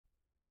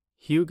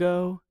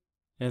Hugo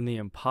and the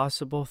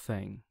Impossible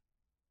Thing.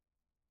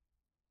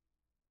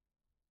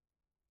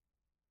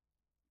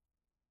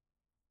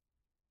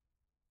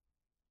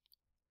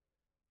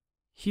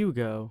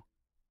 Hugo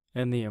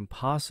and the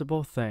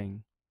Impossible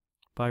Thing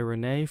by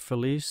Renee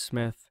Felice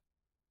Smith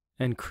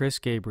and Chris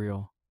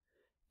Gabriel.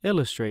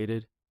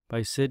 Illustrated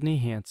by Sydney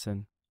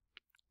Hansen.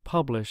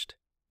 Published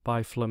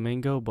by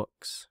Flamingo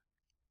Books.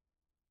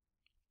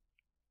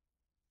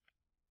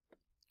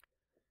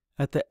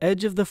 At the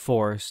edge of the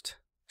forest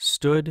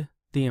stood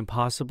the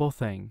impossible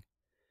thing.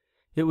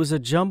 It was a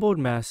jumbled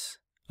mess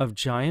of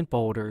giant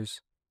boulders,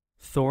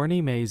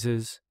 thorny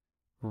mazes,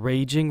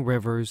 raging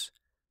rivers,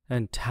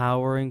 and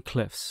towering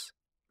cliffs.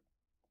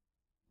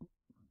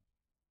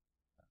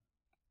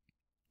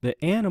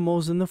 The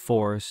animals in the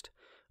forest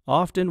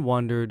often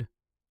wondered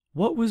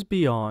what was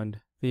beyond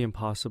the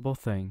impossible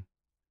thing.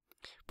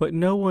 But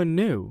no one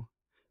knew,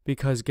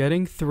 because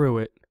getting through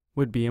it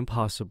would be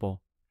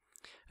impossible.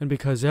 And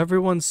because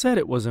everyone said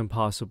it was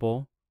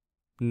impossible,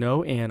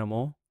 no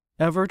animal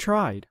ever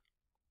tried.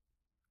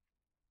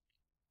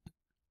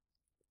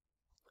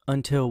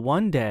 Until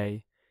one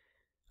day,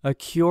 a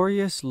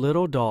curious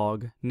little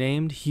dog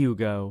named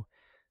Hugo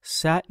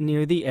sat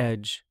near the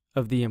edge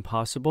of the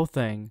impossible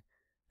thing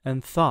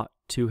and thought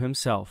to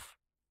himself,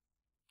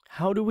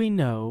 "How do we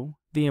know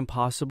the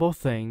impossible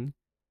thing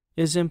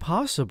is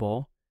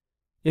impossible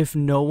if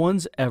no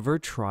one's ever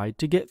tried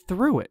to get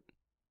through it?"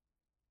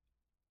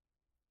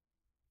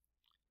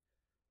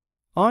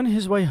 On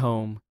his way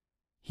home,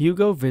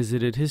 Hugo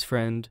visited his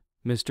friend,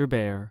 Mr.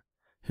 Bear,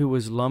 who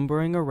was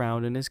lumbering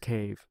around in his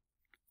cave.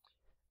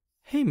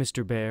 "Hey,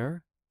 Mr.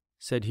 Bear,"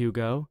 said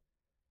Hugo,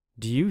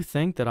 "do you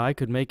think that I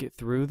could make it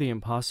through the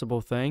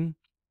impossible thing?"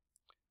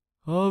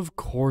 "Of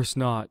course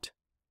not,"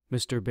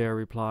 Mr. Bear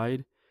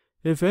replied.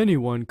 "If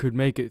anyone could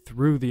make it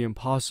through the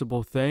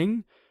impossible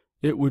thing,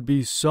 it would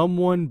be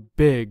someone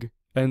big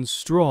and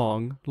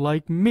strong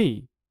like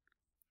me."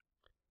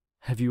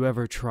 "Have you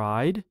ever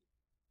tried?"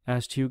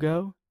 asked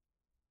Hugo.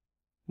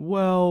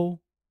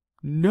 "Well,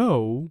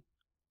 no,"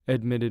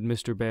 admitted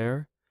Mr.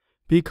 Bear,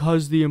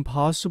 "because the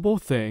impossible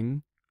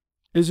thing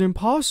is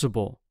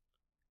impossible."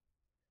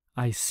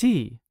 "I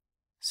see,"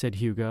 said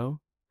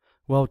Hugo.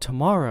 "Well,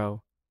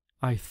 tomorrow,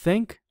 I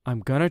think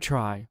I'm gonna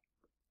try."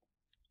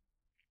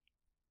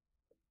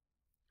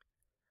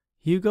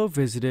 Hugo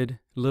visited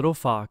Little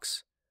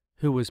Fox,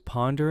 who was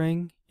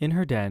pondering in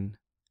her den.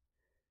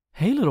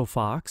 "Hey, Little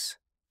Fox,"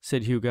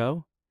 said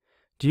Hugo,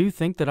 "do you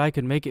think that I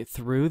could make it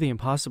through the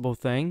impossible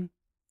thing?"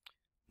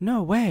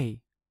 "No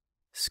way,"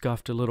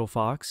 scoffed a little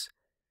fox.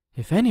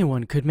 "If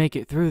anyone could make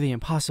it through the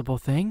impossible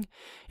thing,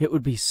 it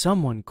would be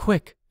someone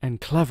quick and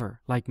clever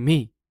like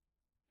me."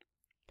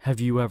 "Have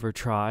you ever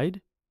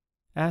tried?"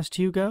 asked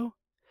Hugo.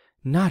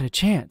 "Not a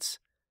chance,"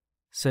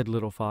 said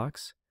Little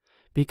Fox,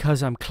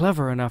 "because I'm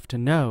clever enough to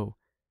know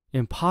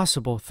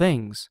impossible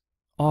things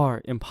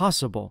are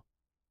impossible."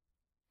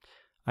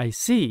 "I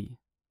see,"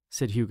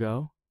 said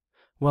Hugo.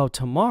 "Well,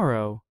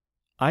 tomorrow,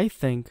 I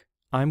think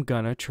I'm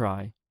gonna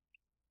try."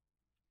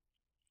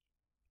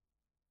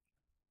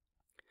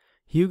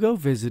 Hugo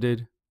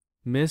visited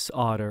Miss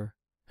Otter,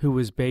 who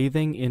was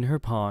bathing in her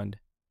pond.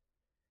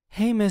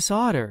 "Hey, Miss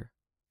Otter,"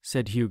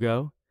 said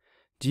Hugo,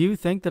 "do you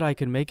think that I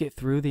can make it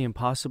through the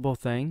impossible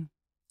thing?"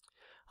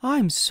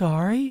 "I'm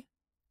sorry,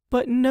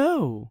 but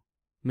no,"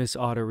 Miss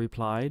Otter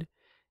replied.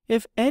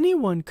 "If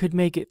anyone could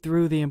make it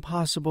through the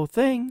impossible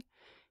thing,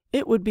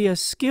 it would be a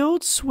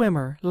skilled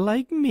swimmer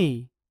like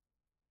me."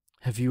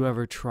 "Have you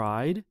ever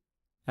tried?"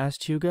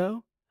 asked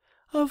Hugo.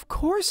 "Of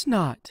course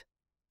not,"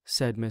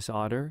 said Miss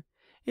Otter.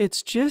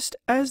 "It's just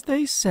as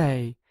they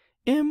say,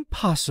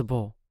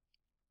 impossible."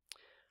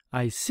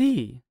 "I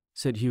see,"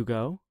 said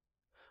Hugo.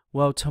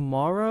 "Well,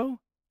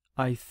 tomorrow,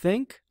 I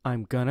think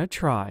I'm gonna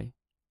try."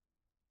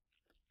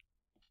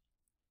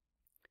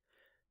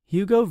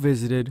 Hugo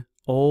visited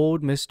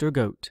old Mr.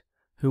 Goat,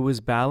 who was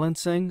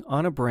balancing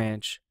on a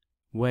branch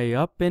way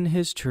up in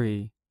his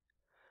tree.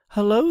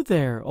 "Hello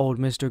there, old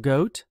Mr.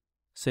 Goat,"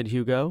 said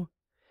Hugo.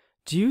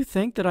 "Do you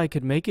think that I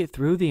could make it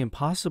through the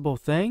impossible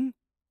thing?"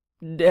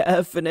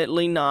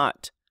 "Definitely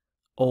not,"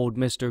 old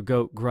Mr.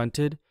 Goat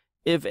grunted.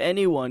 "If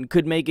anyone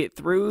could make it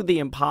through the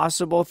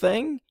impossible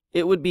thing,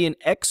 it would be an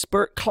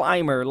expert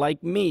climber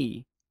like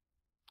me."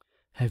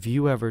 "Have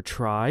you ever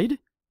tried?"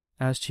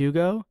 asked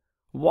Hugo.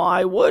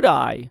 "Why would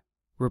I?"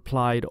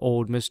 replied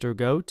old Mr.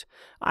 Goat.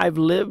 "I've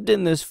lived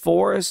in this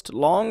forest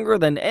longer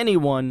than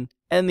anyone,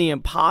 and the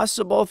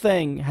impossible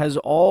thing has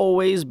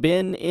always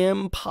been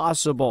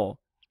impossible."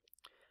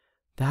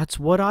 "That's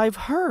what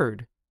I've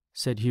heard,"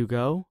 said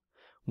Hugo.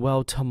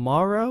 "Well,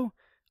 tomorrow,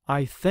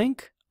 I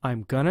think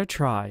I'm gonna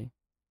try."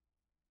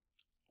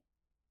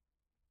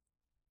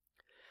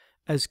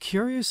 As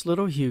curious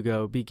little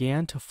Hugo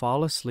began to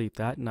fall asleep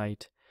that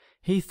night,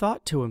 he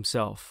thought to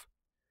himself,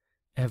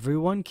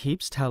 "Everyone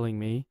keeps telling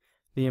me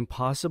the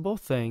impossible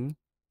thing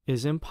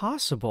is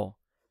impossible,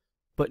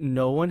 but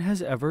no one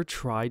has ever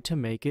tried to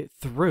make it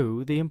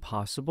through the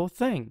impossible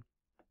thing.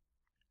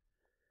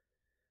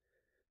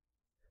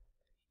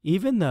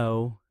 Even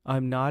though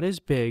I'm not as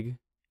big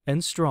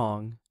and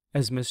strong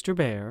as Mr.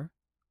 Bear,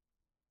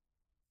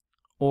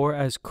 or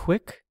as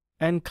quick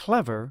and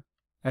clever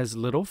as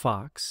Little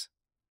Fox,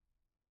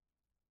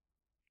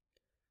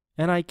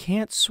 and I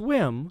can't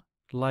swim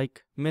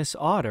like Miss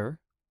Otter,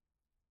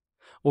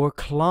 or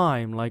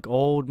climb like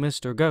old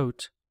Mr.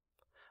 Goat,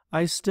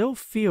 I still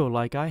feel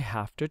like I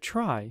have to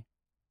try.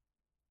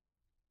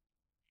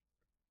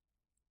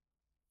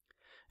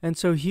 And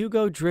so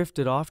Hugo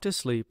drifted off to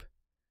sleep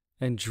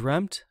and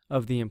dreamt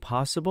of the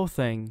impossible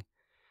thing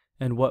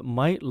and what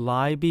might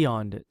lie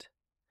beyond it,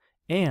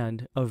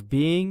 and of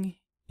being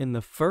in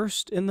the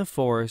first in the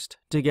forest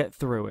to get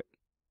through it.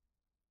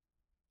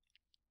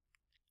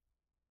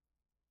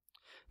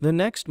 The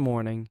next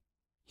morning,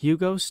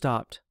 Hugo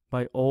stopped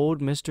by old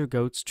Mr.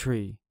 Goat's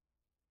tree,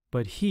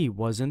 but he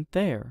wasn't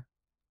there.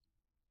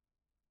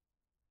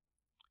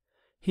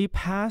 He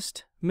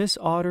passed Miss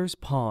Otter's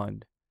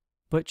pond,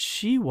 but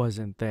she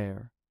wasn't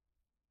there.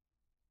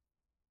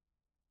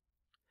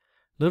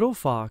 Little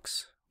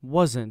Fox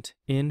wasn't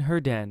in her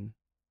den.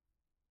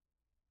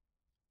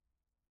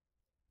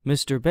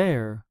 Mr.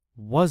 Bear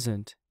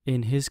wasn't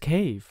in his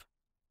cave.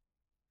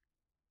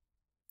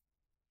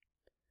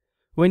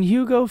 When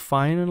Hugo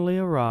finally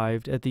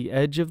arrived at the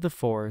edge of the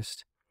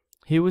forest,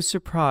 he was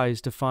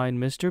surprised to find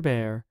Mr.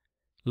 Bear,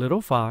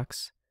 Little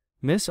Fox,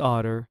 Miss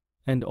Otter,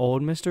 and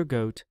old Mr.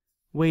 Goat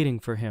waiting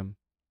for him.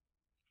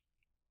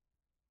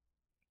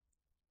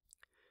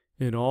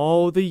 "In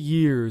all the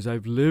years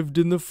I've lived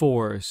in the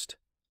forest,"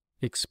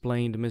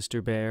 explained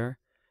Mr. Bear,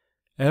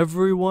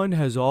 "everyone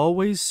has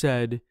always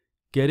said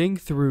getting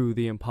through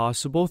the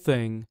impossible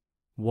thing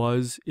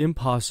was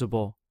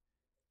impossible."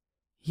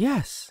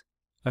 "Yes,"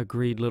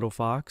 agreed Little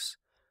Fox,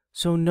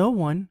 "so no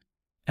one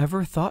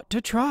ever thought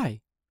to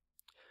try."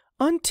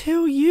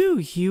 "Until you,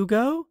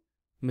 Hugo,"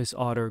 Miss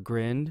Otter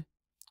grinned.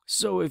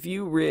 "So if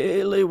you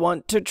really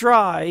want to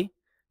try,"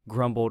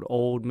 grumbled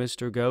old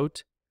Mr.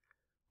 Goat.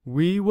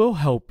 "We will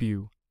help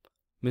you,"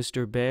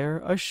 Mr. Bear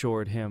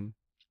assured him.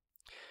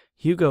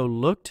 Hugo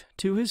looked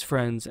to his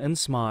friends and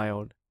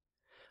smiled.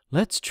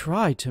 "Let's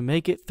try to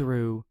make it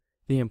through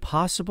the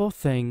impossible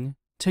thing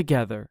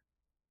together."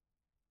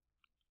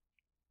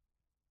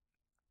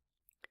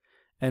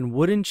 And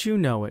wouldn't you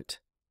know it,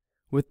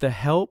 with the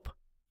help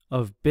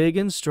of big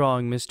and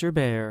strong Mr.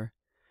 Bear,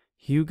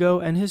 Hugo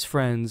and his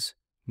friends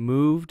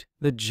moved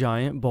the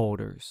giant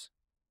boulders.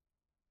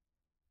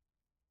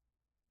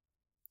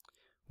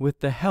 With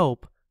the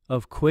help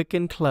of quick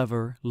and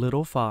clever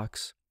Little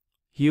Fox,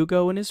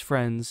 Hugo and his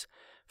friends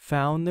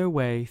found their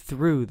way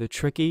through the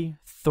tricky,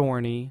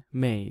 thorny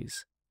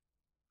maze.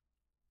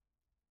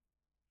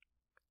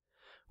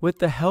 With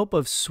the help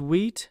of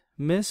sweet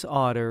Miss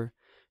Otter,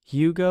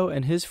 Hugo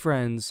and his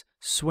friends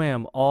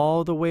swam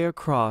all the way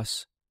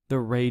across the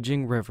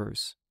raging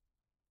rivers.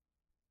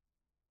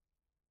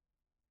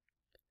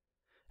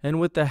 And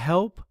with the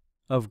help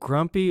of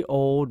grumpy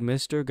old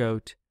Mr.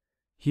 Goat,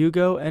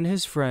 Hugo and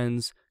his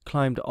friends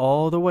climbed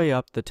all the way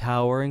up the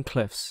towering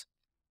cliffs.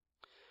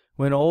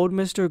 When old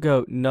Mr.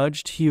 Goat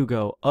nudged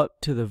Hugo up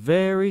to the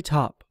very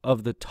top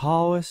of the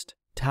tallest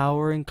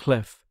towering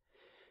cliff,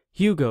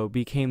 Hugo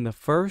became the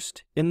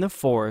first in the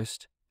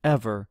forest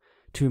ever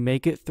to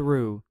make it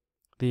through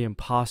the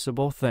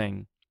impossible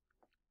thing.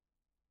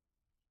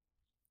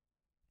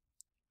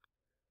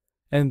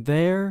 And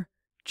there,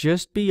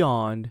 just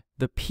beyond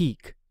the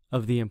peak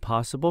of the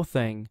impossible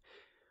thing,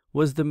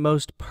 was the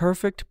most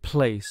perfect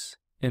place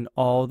in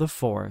all the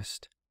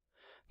forest.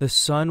 The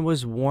sun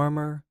was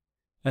warmer,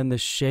 and the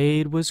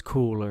shade was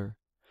cooler.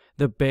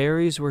 The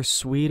berries were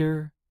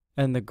sweeter,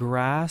 and the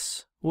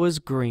grass was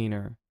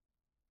greener.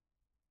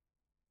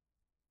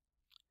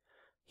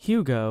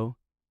 Hugo,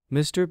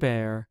 Mr.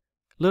 Bear,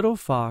 Little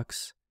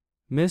Fox,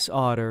 Miss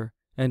Otter,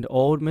 and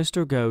old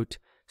Mr. Goat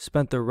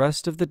spent the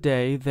rest of the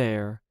day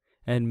there,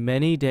 and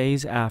many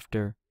days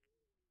after.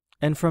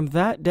 And from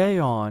that day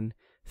on,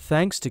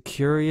 thanks to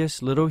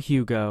curious little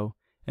Hugo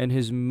and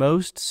his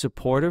most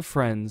supportive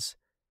friends,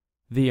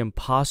 the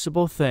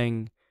impossible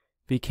thing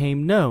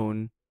became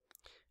known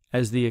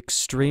as the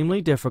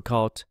extremely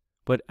difficult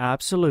but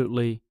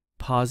absolutely,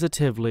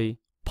 positively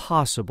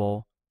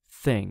possible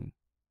thing.